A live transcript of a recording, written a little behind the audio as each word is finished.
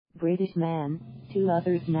British man. 2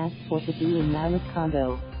 others nabbed for shabu in Malate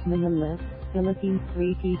condo, Manila, Philippines.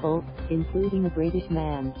 3 people, including a British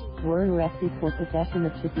man, were arrested for possession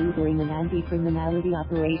of shabu during an anti-criminality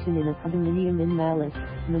operation in a condominium in Malate,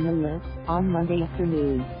 Manila, on Monday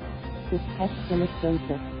afternoon. Suspects Philip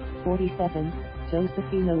Joseph, 47,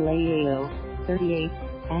 Josephine Olayao, 38,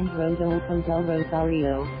 and Rodolfo Del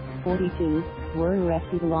Rosario, 42, were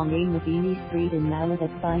arrested along Mabini Street in Malate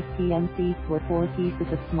at 5 p.m. Seized were 4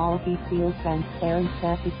 pieces of small sealed transparent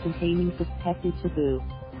sachets containing suspected shabu.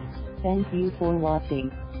 Thank you for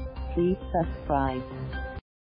watching. Please subscribe.